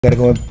Gotta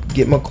go and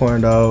get my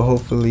corn dog.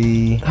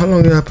 Hopefully, how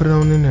long did I put it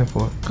on in there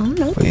for? I don't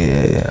know. Oh,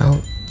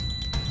 yeah.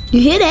 You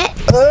hear that?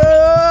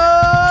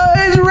 Oh,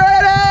 it's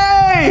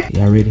ready!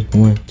 Y'all ready?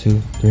 1,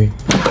 2, 3.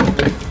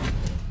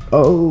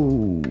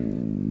 Oh.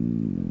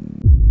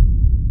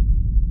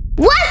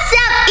 What's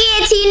up,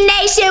 ENT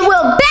Nation?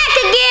 We're back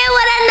again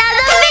with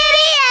another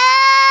video.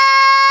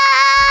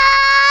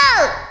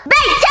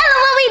 Babe, tell them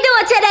what we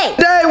doing today.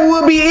 Today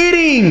we'll be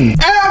eating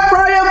air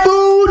fryer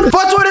food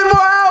for 24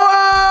 hours.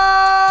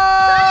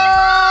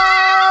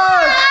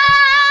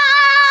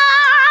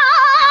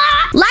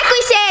 Like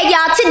we said,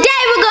 y'all,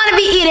 today we're gonna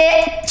be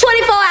eating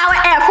 24-hour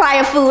air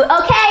fryer food,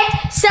 okay?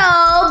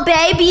 So,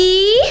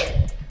 baby,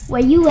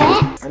 where you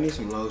at? I need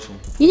some lotion.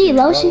 You need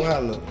lotion? I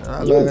look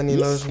like I need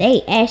lotion.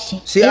 Stay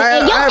ashy. See, I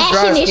have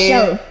dry skin.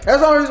 Show.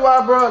 That's the only reason why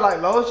I brought like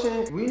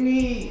lotion. We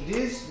need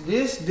this.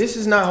 This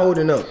is not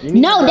holding up.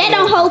 No, that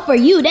don't hold for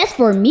you. That's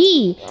for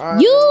me.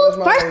 You,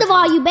 first of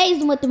all, you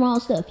basing with the wrong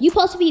stuff. You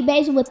supposed to be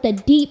basing with the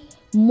deep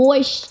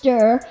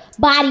moisture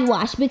body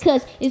wash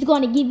because it's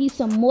going to give you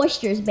some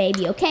moistures,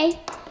 baby. Okay,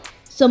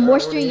 some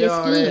moisture in your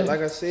skin. Like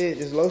I said,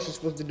 this lotion's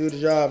supposed to do the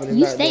job, and it's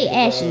you not stay doing the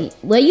ashy. job.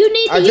 Well, you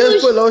need to use. I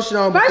just put lotion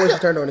on before she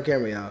turned on the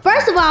camera, y'all.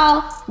 First of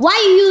all, why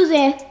are you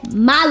using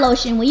my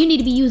lotion when you need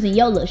to be using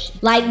your lotion?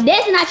 Like,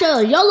 that's not your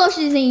lotion. Your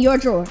lotion is in your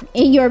drawer,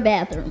 in your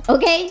bathroom,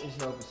 okay? It's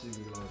no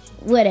specific lotion.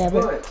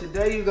 Whatever. But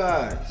today, you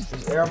guys,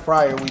 this air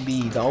fryer will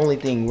be the only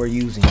thing we're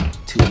using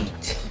to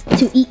eat.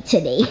 To eat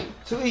today.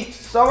 To eat.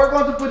 So we're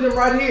going to put him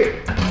right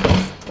here,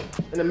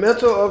 in the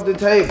middle of the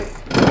table.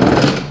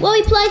 Where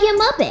we plug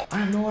him up at? I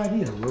have no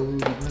idea where we will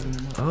be plugging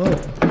him up. Oh.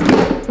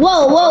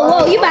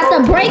 Whoa. You about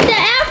to break the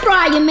air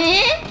fryer,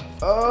 man.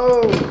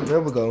 Oh, there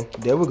we go.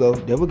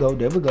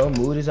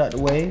 Move this out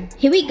the way.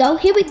 Here we go.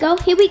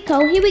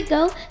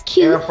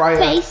 Cute Air fryer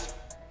face.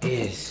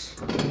 Is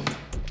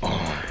on.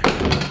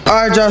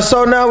 Alright, y'all.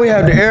 So now we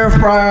have the air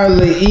fryer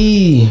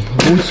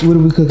What are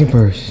we cooking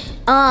first?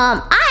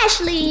 I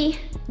actually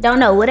don't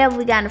know. Whatever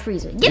we got in the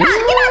freezer. Get out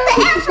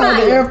the air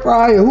fryer. The air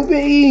fryer. Who been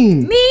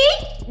eating? Me?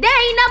 There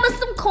ain't nothing but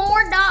some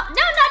corn dog. No,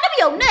 them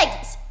your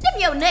nuggets. Them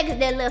your nuggets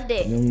that left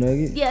there. Them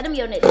nuggets? Yeah, them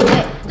your nuggets.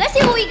 Okay. Let's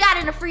see what we got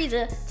in the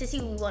freezer to see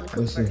what we want to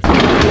cook first.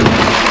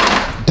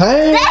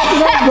 Dang,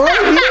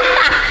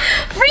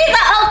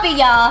 freezer open,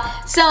 y'all.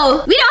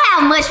 So we don't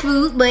have much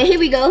food, but here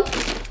we go.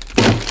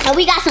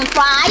 We got some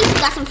fries. We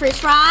got some French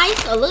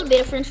fries. A little bit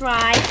of French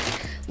fries.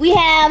 We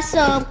have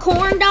some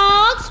corn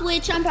dogs,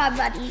 which I'm probably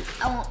about to eat.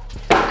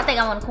 I think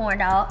I want a corn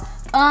dog.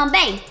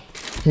 Babe,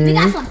 we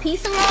got some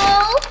pizza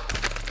roll.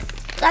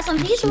 Got some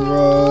pizza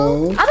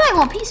roll. I might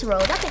want pizza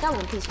rolls. I think I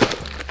want pizza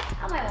rolls.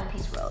 I might want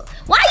pizza rolls.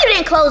 Why you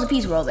didn't close the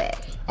pizza roll bag?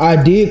 I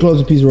did close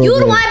the pizza roll. You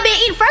the one been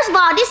eating. First of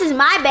all, this is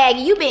my bag,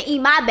 and you been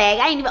eating my bag.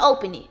 I ain't even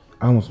open it.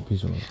 I want some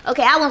pizza rolls.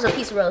 Okay, I want some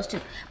pizza rolls too.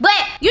 But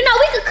you know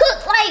we could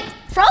cook like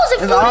frozen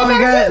food. That's all we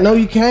got. No,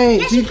 you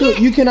can't. Yes,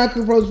 you cannot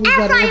cook frozen food.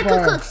 Air fryer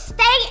could cook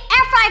steak.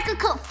 Air fryer could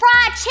cook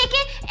fried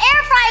chicken.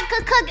 Air fryer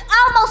could cook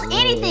almost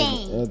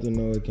anything.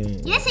 No, it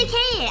can't. Yes, it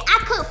can.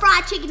 I cooked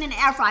fried chicken in the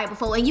air fryer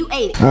before, and you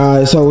ate it. All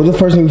right, so what's the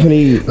first thing we finna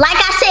eat? Like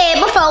I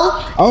said before.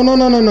 Oh no,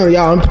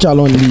 y'all! I'm gonna put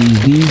y'all on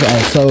these. These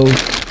are so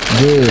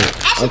good.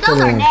 Actually, those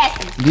are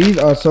nasty. These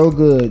are so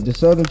good. The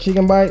Southern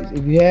chicken bites.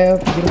 If you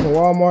have, get them from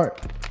Walmart.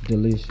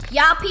 Delicious.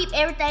 Y'all peep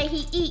everything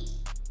he eat.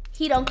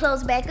 He don't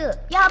close back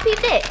up. Y'all peep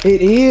that.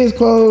 It is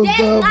closed up.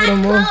 That's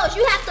not closed.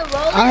 You have to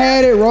roll it. I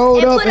had it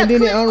rolled up and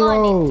then it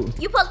unrolled.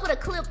 You supposed to put a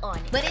clip on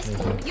it, but it's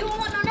cool. You don't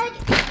want no nuggets.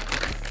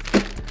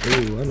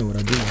 Ooh, I know what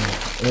I do.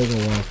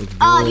 Eggo waffles.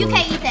 Oh, you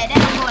can't eat that. That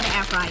don't go in the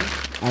air fryer.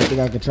 I think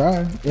I could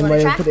try.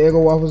 Anybody ever put the Eggo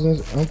waffles in?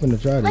 I'm finna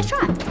try this. Let's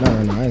try. No, I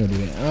ain't gonna do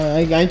that.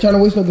 I ain't trying to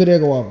waste no good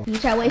Eggo waffles. You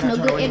try to waste no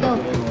good Eggo?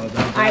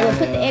 Alright, we'll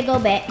put the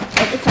Eggo back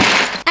at the top.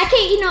 I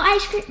can't eat no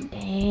ice cream.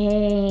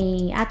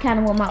 Dang, I kind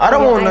of want my I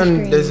don't want nothing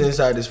cream. that's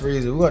inside this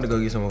freezer. We got to go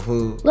get some more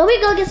food. Well, we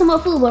go get some more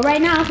food, but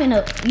right now I'm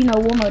finna,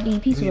 warm up these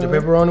pizza rolls. The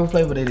pepperoni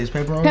flavor that is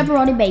pepperoni?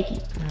 Pepperoni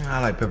bacon. I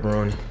like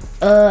pepperoni.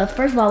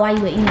 First of all, why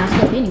you eating our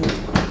stuff anyway?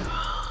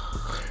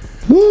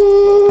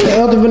 Woo!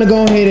 Ethel gonna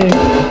go ahead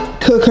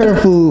and cook her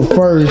food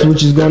first,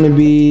 which is gonna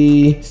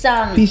be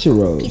some pizza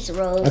rolls. Pizza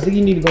rolls. I think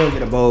you need to go and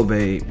get a bowl,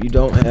 babe. You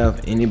don't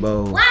have any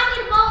bowl. Why I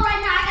need a bowl right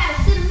now? I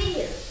gotta sit them in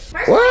here.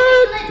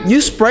 What? You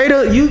spray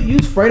the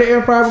the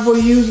air fryer before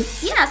you use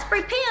it? Yeah,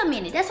 spray Pam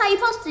in it. That's how you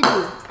supposed to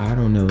do. I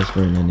don't never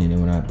spray nothing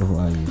in it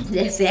before I use it.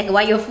 That's exactly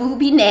why your food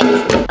be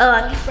nasty.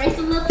 You spray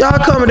some little. Y'all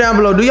comment down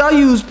below. Do y'all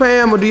use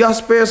Pam or do y'all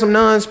spare some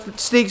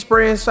non-stick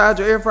spray inside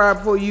your air fryer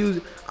before you use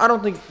it? I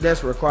don't think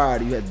that's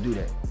required. You have to do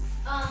that.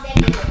 That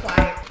is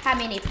required. How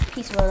many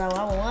pieces rolls I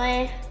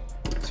want?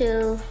 1,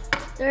 2,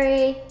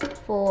 3,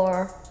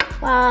 4,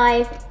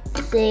 5,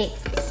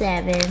 6,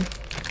 7,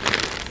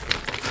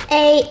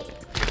 8.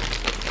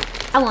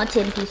 I want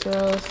 10 piece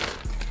rolls.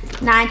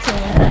 9,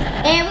 10.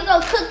 And we're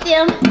gonna cook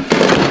them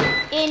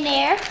in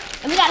there.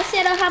 And we gotta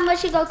set up how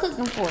much you gonna cook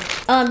them for.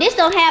 This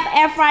don't have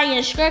air fryer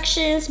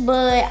instructions,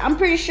 but I'm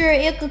pretty sure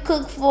it could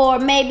cook for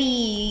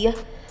maybe.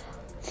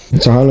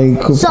 So how long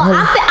you cook? So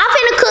I'm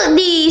finna cook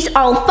these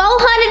on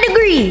 400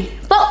 degrees.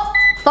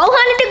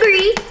 400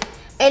 degrees.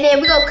 And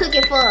then we gonna cook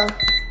it for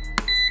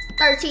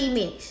 13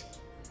 minutes.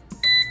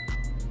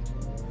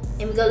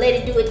 And we gonna let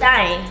it do its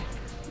thing.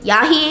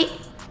 Y'all hear it?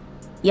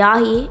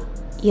 Y'all hear it?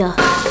 Yeah.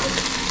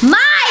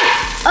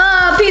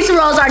 My pizza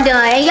rolls are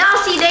done. And y'all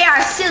see they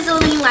are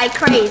sizzling like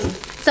crazy.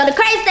 So the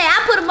crazy thing,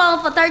 I put them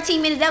on for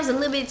 13 minutes. That was a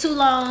little bit too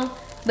long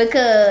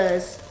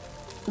because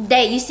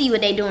you see what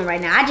they doing right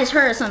now. I just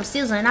heard some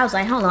sizzling and I was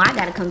like, hold on, I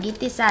gotta come get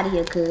this out of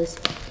here because,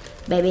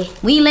 baby,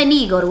 we ain't letting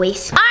these go to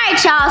waste. All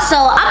right, y'all, so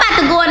I'm about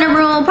to go in the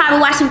room, probably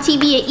watch some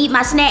TV and eat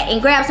my snack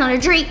and grab something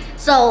to drink.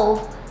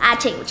 So I'll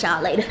check with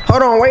y'all later.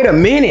 Hold on, wait a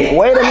minute.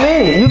 Wait a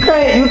minute. You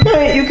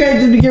can't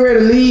just be getting ready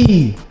to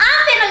leave.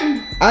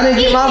 I didn't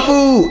get my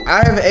food.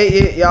 I haven't ate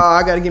it, y'all.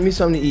 I gotta get me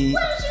something to eat.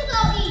 What did you go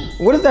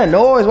eat? What is that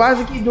noise? Why does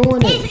it keep doing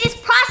that? It's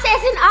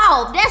processing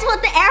off. That's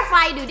what the air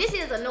fryer do. This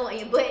is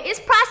annoying, but it's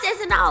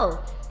processing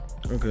off.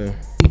 Okay.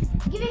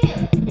 Give it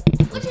here.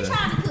 What you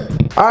trying to cook?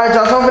 All right,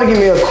 y'all. So I'm gonna give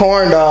me a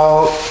corn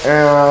dog.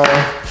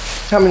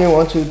 How many?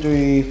 1, 2,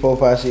 3, 4,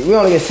 5, 6. We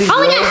only got 6.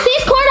 Only got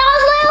 6 corn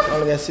dogs left?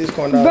 Only got 6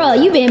 corn dogs. Bro,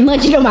 you been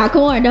munching on my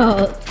corn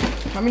dog.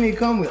 How many it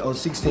come with? Oh,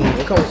 16.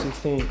 It come with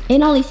 16.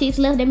 And only 6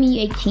 left. That means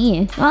you ate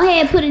 10. Go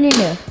ahead, put it in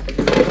there.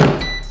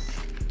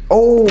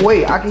 Oh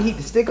wait, I can heat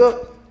the stick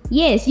up.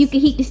 Yes, you can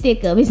heat the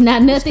stick up. It's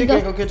not nothing. The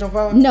stick ain't gonna catch on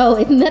fire? No,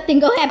 it's nothing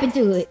gonna happen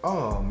to it.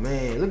 Oh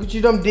man, look what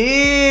you done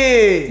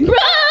did. Bro,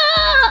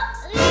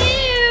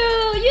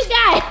 ew,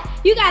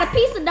 you got a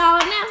piece of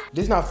dog now.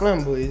 This not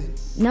flammable, is it?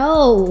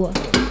 No.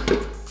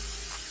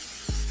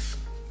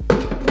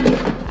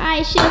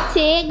 Alright, Chef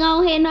Ted,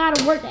 go ahead and know how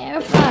to work the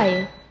air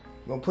fryer.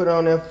 Gonna put it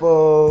on there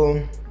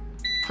for,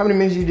 how many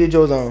minutes you did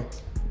yours on?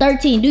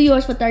 13, do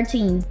yours for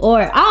 13.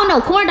 Or, I don't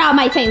know, corn dog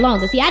might take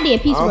longer. See, I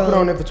did pizza roll. I'll put it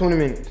on there for 20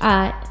 minutes.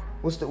 Alright.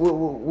 What's the,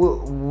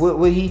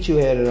 what heat you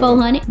had it on?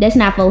 400, that's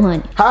not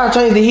 400. How I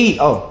change the heat?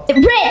 Oh. Brett,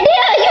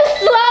 you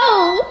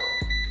slow.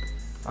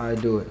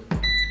 Alright, do it.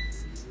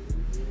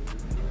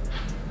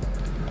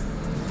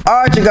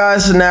 Alright, you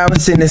guys, so now we're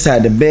sitting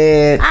inside the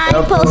bed.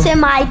 I'm posting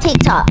my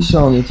TikTok.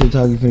 Show me your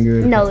TikTok, you finna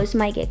get No, it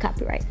might get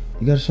copyright.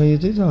 You gotta show your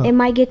TikTok. It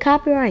might get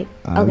copyright.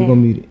 Alright, okay. we're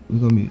gonna mute it. We're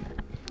gonna mute it.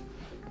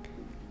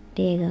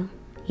 There you go.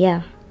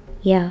 Yeah.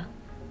 Yeah.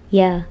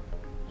 Yeah.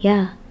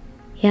 Yeah.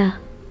 Yeah.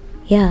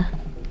 Yeah.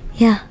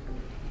 Yeah.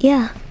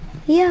 Yeah.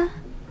 Yeah.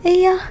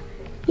 Yeah.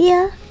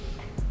 Yeah.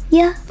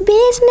 Yeah.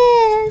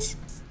 Business.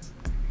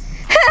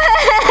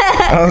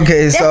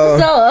 Okay, so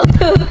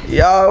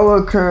y'all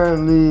are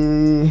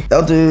currently.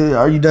 Ethel,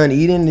 are you done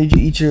eating? Did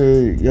you eat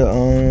your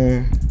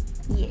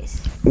Yes.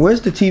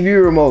 Where's the TV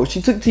remote?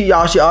 She took the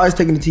y'all. She always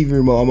taking the TV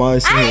remote. I'm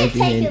always seeing her I didn't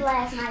take empty-handed. it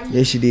last night.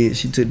 Yeah, she did.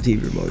 She took the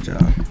TV remote, y'all.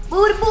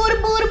 Booty, booty,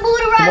 booty,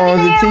 booty, right Come on,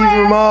 there. the TV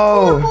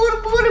remote. Booty,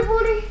 booty,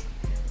 booty.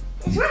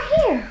 It's right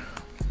here.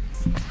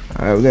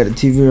 All right, we got the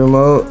TV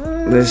remote.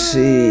 Let's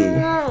see.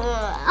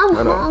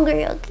 I'm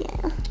hungry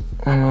again.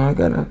 I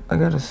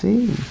gotta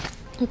see.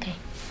 Okay,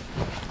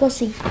 go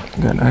see.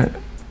 There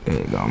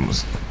you go,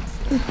 almost.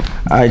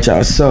 All right,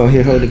 y'all. So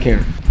here, hold the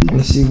camera.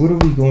 Let's see. What are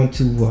we going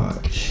to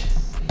watch?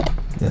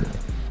 That's it.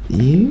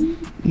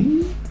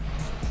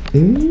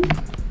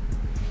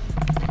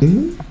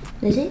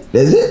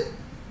 That's it.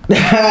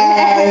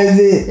 That's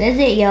it. That's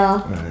it,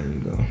 y'all. All right, here we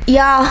go.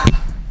 Y'all,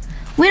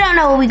 we don't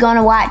know what we're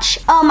gonna watch.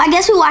 I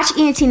guess we watch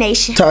ENT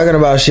Nation. Talking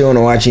about she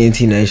wanna watch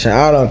ENT Nation.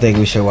 I don't think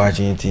we should watch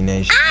ENT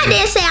Nation. I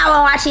didn't say I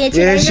wanna watch ENT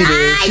Yeah, Nation.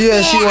 she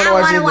did. She I wanna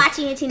wanna watch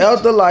ENT Nation.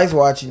 Ethel likes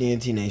watching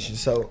ENT Nation,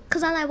 so.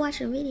 Cause I like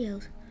watching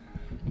videos.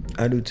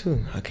 I do too.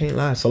 I can't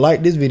lie. So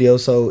like this video,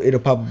 so it'll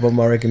pop up on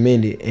my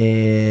recommended,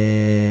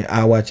 and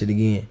I'll watch it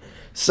again.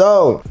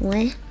 So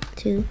 1,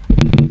 2.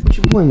 What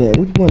you pointing at?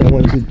 What you pointing at?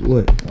 1, 2,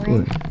 what?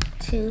 1,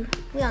 2.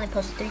 We only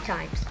posted 3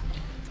 times.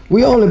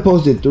 We only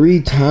posted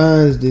 3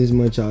 times this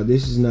much, y'all.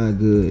 This is not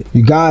good.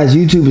 You guys,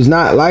 YouTube is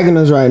not liking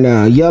us right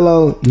now.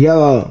 Yellow.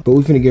 But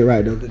we finna get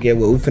right though. Get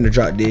what? We finna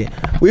drop there.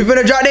 We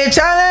finna drop that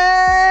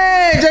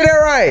challenge. Is that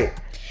right?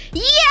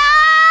 Yeah.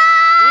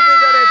 We finna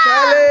drop that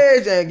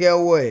challenge, and get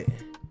what?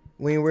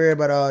 We ain't worried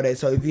about all that.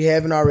 So if you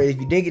haven't already, if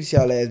you didn't get to see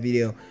our last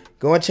video,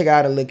 go and check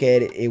out and look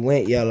at it. It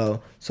went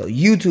yellow. So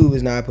YouTube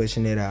is not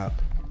pushing it out.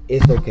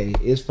 It's okay.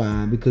 It's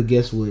fine. Because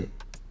guess what?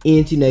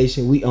 ENT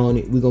Nation, we own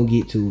it. We gonna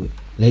get to it.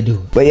 Let's do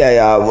it. But yeah,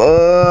 y'all.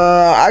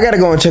 I gotta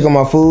go and check on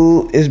my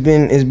food. It's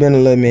been a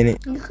little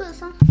minute. You cooked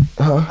something?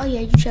 Huh? Oh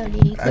yeah, you sure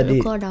did. You cooked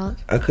the corn dog.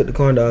 I cooked the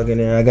corn dog in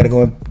there. I gotta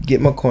go and get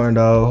my corn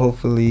dog.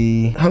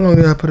 Hopefully. How long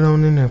did I put it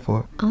on in there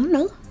for? I don't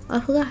know. I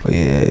forgot. Oh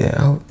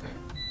yeah.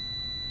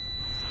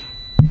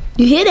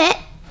 You hear that?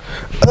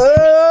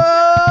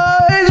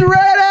 It's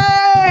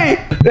ready!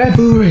 That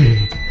food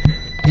ready.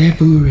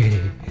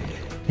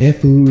 That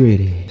food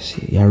ready.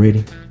 See, y'all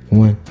ready?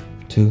 1,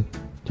 2,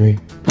 3.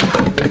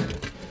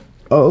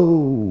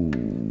 Oh.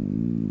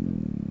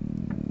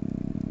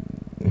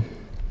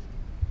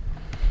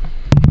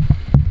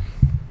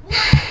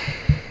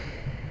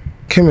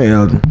 Come here,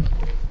 Elton.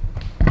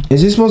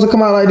 Is this supposed to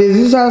come out like this?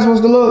 Is this how it's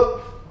supposed to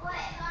look?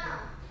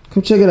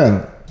 Come check it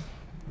out.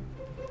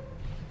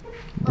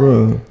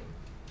 Bro.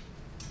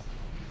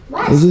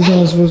 Is this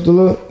how it's supposed to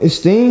look? It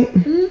stink?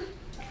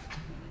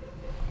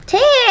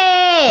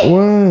 Ted!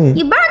 What? doing?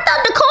 You burnt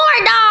up the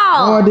corn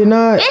dog. Oh, I did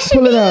not. Yes, you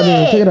Pull it out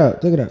then. did. Take it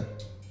out. Take it out.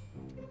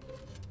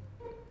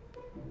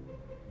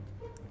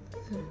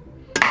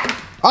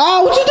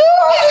 Oh, what you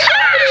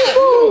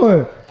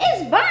doing?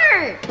 It's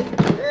burnt.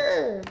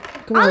 Ugh.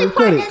 Come on, let's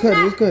cut it. Cut it.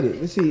 Let's cut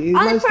it. Let's see.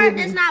 Only part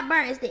that's not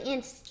burnt is the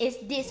end. It's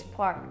this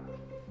part.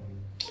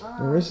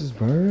 The rest is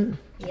burnt.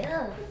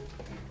 Yeah.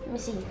 Let me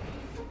see.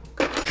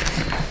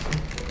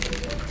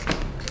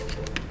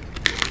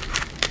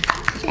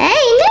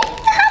 Hey,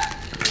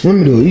 nigga. Let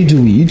me do it. You do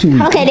it. You do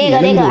it. Okay, there you go.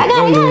 There you go. I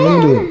got it.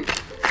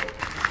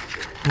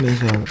 Let me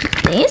do it.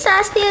 The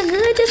inside's still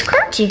good, just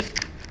crunchy.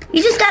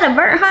 You just got a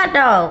burnt hot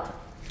dog.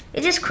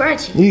 It's just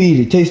crunchy. You eat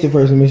it. Taste it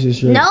first and make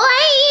sure. No, I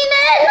ain't eating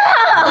that.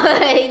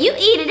 No. You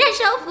eat it. That's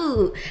your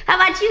food. How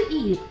about you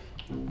eat it?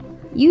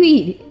 You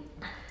eat it.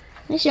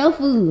 That's your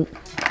food.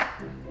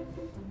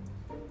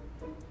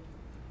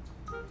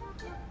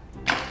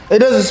 It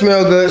doesn't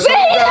smell good. So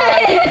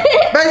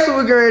basically,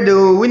 what we're gonna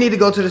do, we need to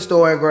go to the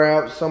store and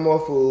grab some more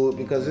food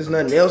because there's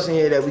nothing else in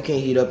here that we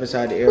can't heat up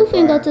inside the air fryer. Who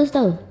finna go to the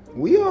store?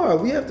 We are.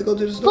 We have to go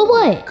to the store. For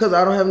what? Because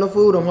I don't have no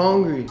food. I'm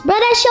hungry. Bro,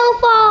 that's your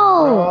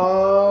fault.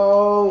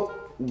 Oh,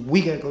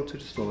 we gotta go to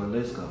the store.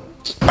 Let's go.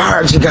 All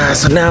right, you guys.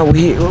 So now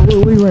we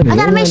ready. I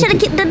gotta make sure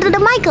the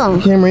mic on.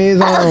 The camera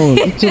is on.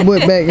 Get your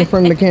butt back in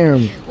front of the camera.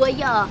 Well,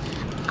 y'all,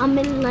 I'm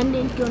in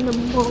London doing the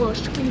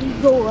most in New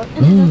York.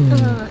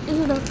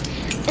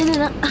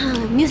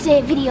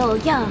 Music video,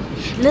 y'all.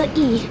 Lil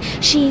E,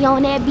 she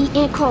on that beat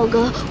in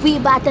Kroger. We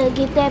about to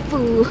get that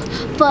food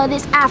for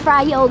this air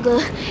fry yoga,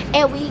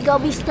 and we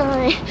gon' be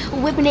stirring,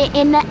 whipping it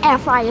in the air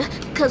fryer.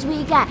 Cause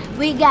we got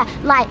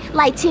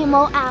like 10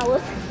 more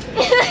hours.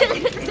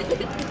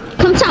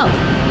 Come talk.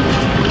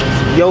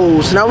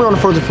 Yo, so now we're on the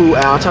frozen food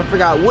aisle. I'm trying to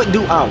figure out what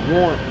do I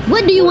want.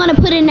 What do you want to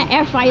put in the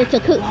air fryer to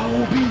cook? I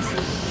want pizza.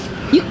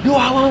 Do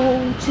I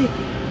want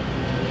chicken?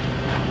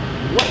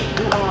 What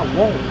do I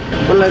want?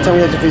 When the last time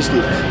we had the fish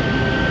sticks?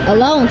 A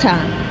long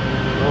time.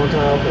 Long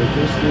time, okay,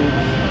 fish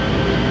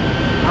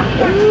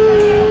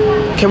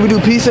sticks. Can we do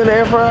pizza in the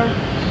air fryer?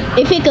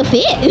 If it could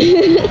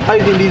fit. How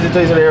you think these will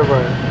taste in the air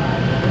fryer?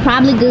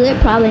 Probably good,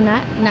 probably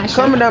not. Not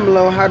sure. Comment down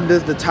below, how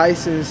does the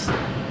Tyson's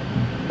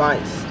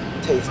bites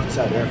taste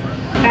inside the air fryer?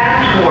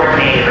 Fast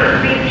coordinator,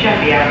 please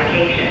check the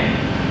application.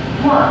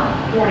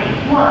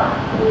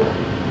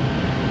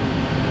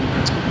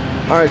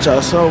 141. Alright,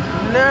 y'all, so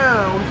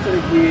now we're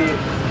gonna get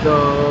the...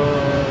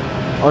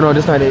 Oh no,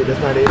 that's not it, that's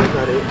not it, that's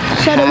not it.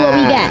 Show them what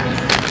we got.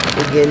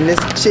 We're getting this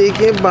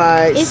chicken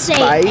bites. It's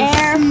a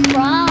air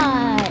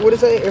fried. What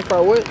is it? Air fry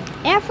what?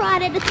 Air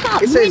fried at the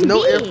top. It says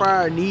no big. air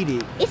fryer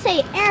needed. It's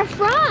a air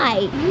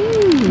fried.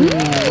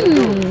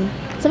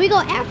 So we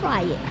gonna air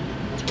fry it.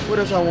 What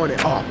else I wanted?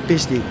 Oh,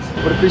 fish sticks.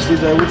 What the fish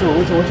sticks are? Which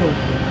one?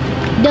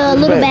 The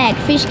little bag,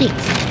 fish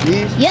sticks.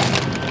 These? Yep.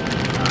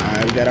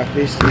 Alright, we got our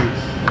fish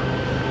sticks.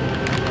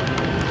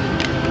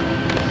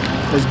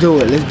 Let's do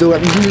it. Let's do it.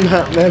 I'm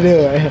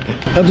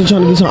just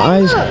trying to get some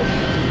ice.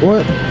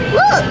 What?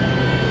 Look.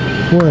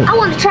 What? I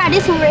want to try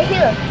this one right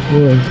here.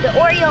 What? The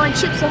Oreo and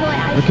Chips Ahoy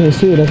ice. I can't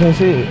see it. I can't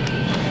see it.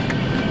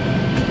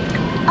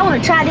 I want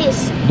to try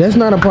this. That's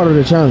not a part of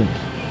the challenge.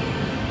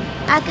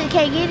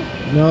 Can't get it?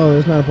 No,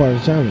 it's not a part of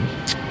the challenge.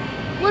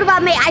 What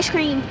about make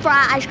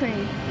fried ice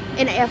cream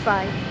in the air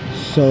fryer?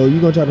 So you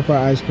gonna try to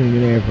fry ice cream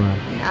in the air fryer?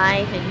 No, I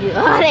ain't finna do it.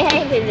 I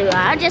ain't finna do it.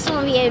 I just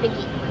want to be able to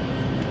get it.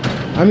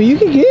 I mean, you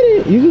can get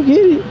it. You can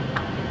get it.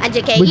 I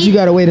just can't But eat you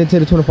gotta wait until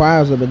the 24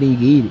 hours up and then you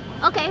can eat it.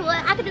 Okay, well,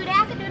 I can do that.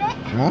 I can do that.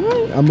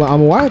 Alright, I'm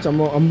gonna watch. I'm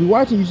gonna be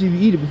watching you see if you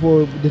eat it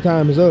before the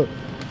time is up.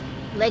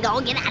 Let go,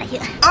 get out of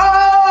here.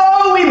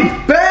 Oh, we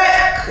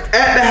back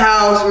at the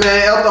house,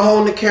 man. Ethel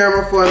holding the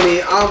camera for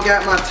me. I've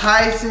got my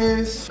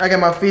Tyson's. I got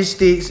my fish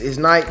sticks. It's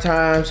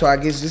nighttime, so I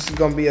guess this is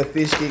gonna be a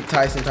fish stick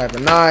Tyson type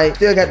of night.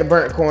 Still got the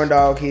burnt corn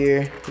dog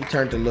here. He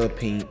turned a little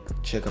pink.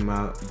 Check him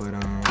out. But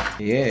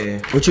yeah.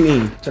 What you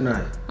eating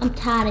tonight? I'm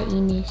tired of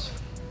eating this.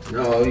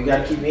 No, you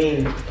gotta keep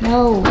eating.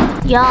 No,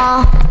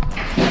 y'all.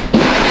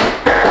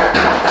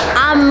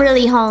 I'm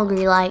really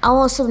hungry. Like, I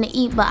want something to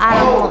eat, but I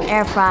don't want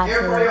air fried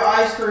Air food. fry your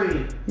ice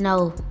cream.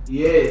 No.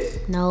 Yes.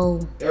 No.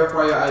 Air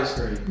fry your ice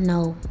cream.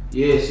 No.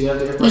 Yes, you have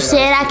to air fry You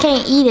said I ice cream.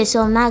 can't eat it,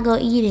 so I'm not gonna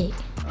eat it.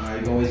 Alright,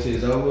 you gonna wait till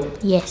it's over?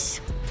 Yes.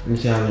 Let me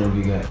see how long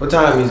you got. What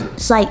time is it?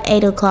 It's like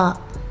 8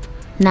 o'clock.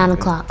 9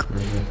 o'clock.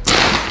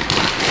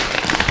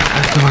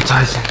 Let's go,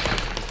 Tyson.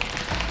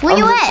 Where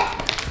you at?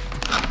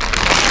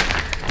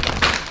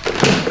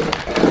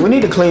 We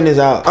need to clean this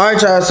out. All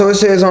right, y'all, so it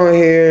says on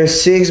here,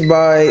 6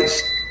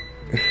 bites.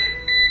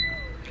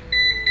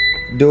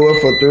 Do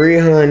it for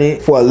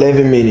 300 for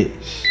 11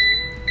 minutes.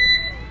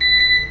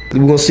 We're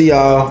gonna see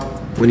y'all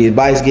when these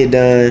bites get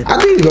done. I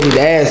think it's gonna be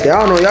nasty. I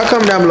don't know, y'all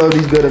comment down below if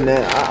these good or not.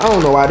 I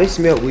don't know why, they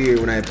smell weird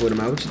when I put them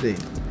out. What you think?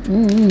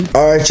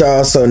 All right,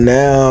 y'all. So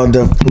now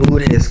the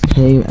food has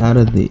came out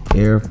of the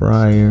air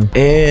fryer,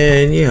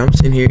 and yeah, I'm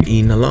sitting here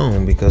eating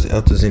alone because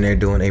Ethel's in there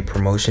doing a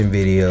promotion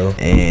video,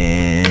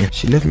 and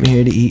she left me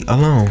here to eat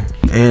alone.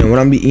 And what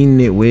I'm be eating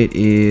it with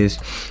is,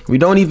 we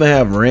don't even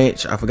have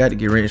ranch. I forgot to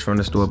get ranch from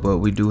the store, but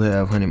we do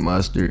have honey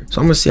mustard.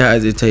 So I'm gonna see how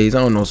it tastes. I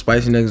don't know,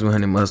 spicy nuggets with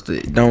honey mustard.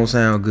 It don't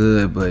sound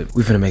good, but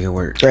we finna make it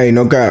work. Hey,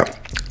 no cap.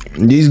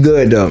 These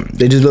good though.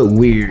 They just look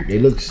weird. They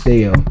look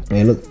stale.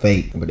 They look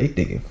fake. But they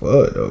thinking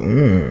fuck though.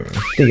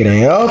 Thinking they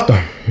healthy.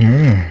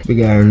 Big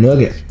ass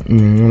nugget.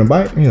 Want a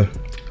bite? Here.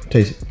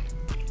 Taste it.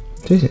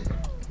 Taste it.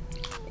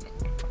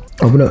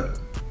 Open up.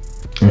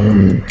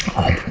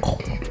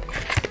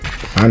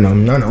 I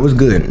know. It's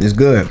good. It's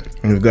good.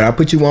 It's good. I'll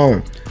put you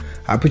on.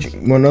 I'll put you.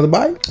 Want another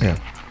bite? Yeah.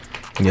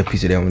 Get a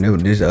piece of that one.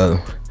 This is the other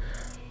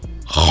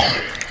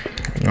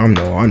one.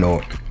 I know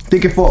it.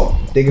 Thick it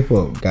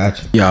fuck.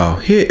 Gotcha. Y'all,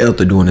 here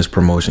Ethel doing this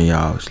promotion,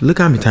 y'all. Look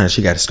how many times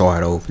she got to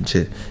start over.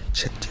 Just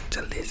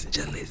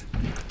listen.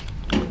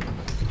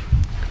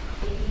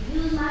 If you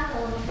use my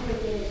code, you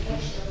will get an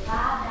extra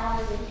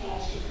 $5 in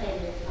cash to play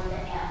with on the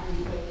app when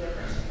you make your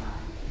first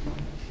deposit.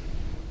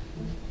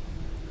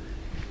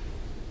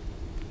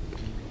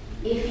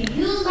 If you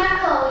use my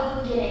code,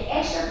 you will get an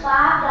extra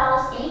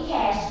 $5 in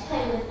cash to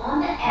play with on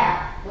the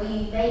app when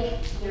you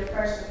make your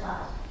first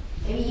deposit.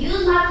 If you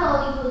use my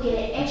code, you will get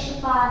an extra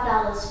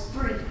 $5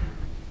 free.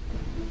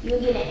 You will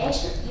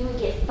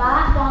get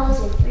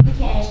 $5 in free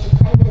cash to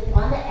play with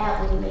on the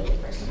app when you make your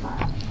first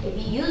deposit. If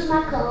you use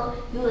my code,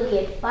 you will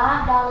get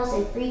 $5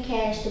 in free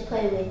cash to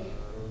play with.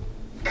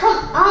 Come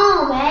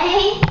on,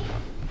 man.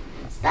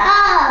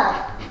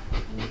 Stop.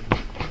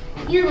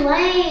 You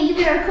lame. You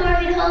been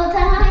recording me the whole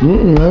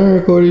time? I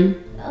recorded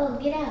you. Oh,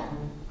 get out.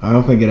 I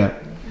don't think get out.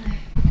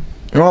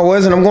 No, I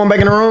wasn't. I'm going back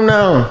in the room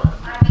now.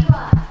 Alright, be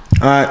quiet.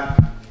 Alright.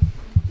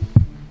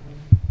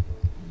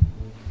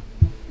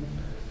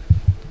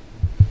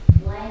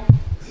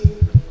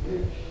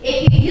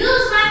 If you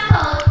use my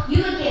code,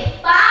 you will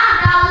get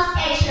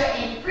 $5 extra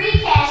in free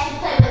cash to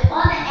play with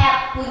on the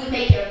app when you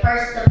make your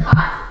first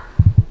deposit.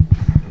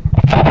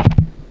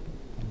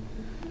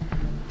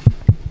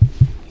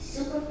 It's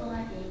super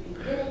fun, and if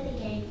you're good at the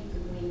game, you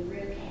can win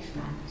real cash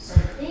prizes. So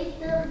click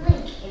the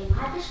link in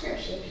my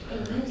description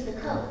and use the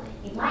code.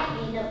 You might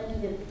end up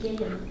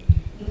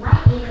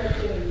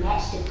getting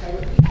matched to play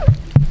with me.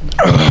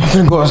 I'm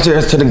finna go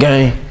upstairs to the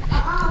game.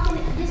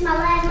 This is my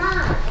last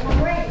line, and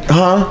I'm ready.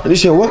 Huh?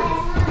 This your what?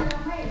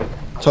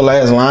 So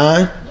last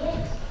line?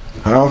 Yes.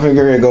 I don't think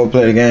you're ready to go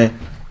play the game.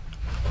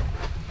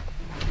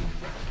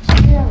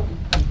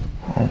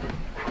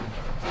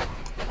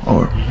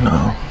 Oh,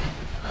 no.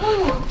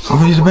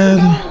 Go use the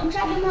bathroom. I'm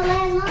trying to do my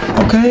last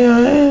line. Okay, I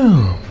am.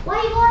 Why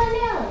you going in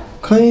there?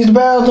 Clean the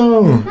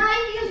bathroom. No, you can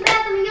use the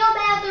bathroom in your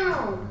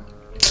bathroom.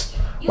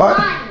 You What?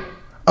 lying.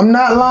 I'm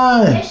not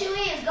lying. Yes, you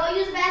is. Go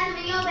use the bathroom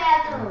in your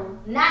bathroom.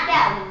 Not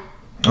that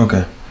one.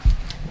 Okay.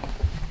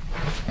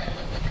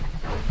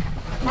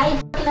 Now you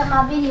fucking up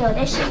my video.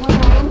 That shit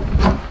went on.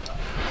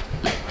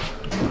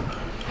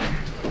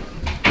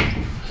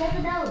 Shut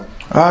the door.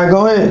 Alright,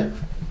 go ahead.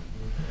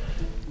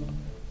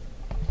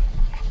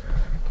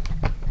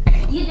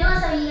 You doing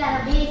something you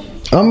got no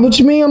business. What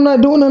you mean I'm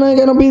not doing nothing? I ain't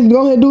got no business. Go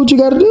ahead and do what you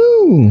gotta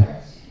do.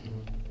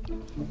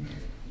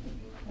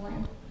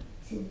 1,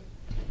 2.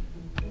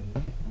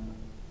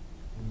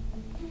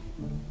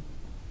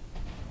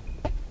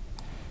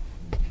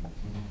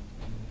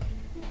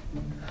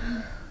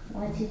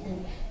 One, two, three.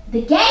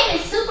 The game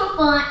is super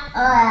fun.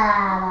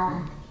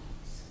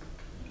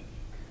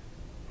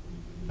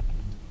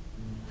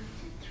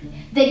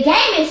 The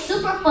game is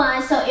super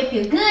fun, so if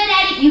you're good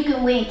at it, you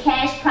can win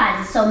cash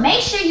prizes. So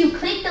make sure you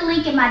click the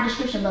link in my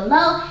description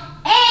below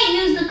and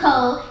use the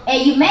code,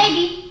 and you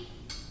maybe.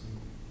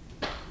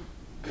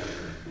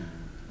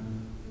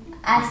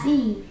 I see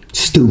you.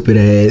 Stupid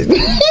ass. You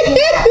can't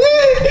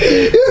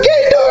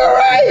do it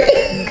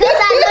right. Cause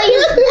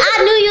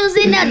I knew you was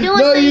in there doing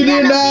No, something. you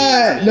did got not.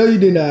 business. No, you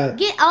did not.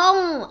 Get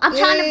on. I'm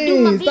trying to do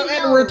my video. Stop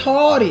acting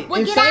retarded Well,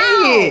 and get say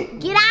out. it.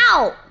 Get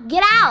out.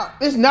 Get out.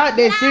 It's not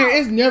that serious.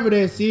 It's never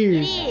that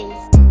serious. It is.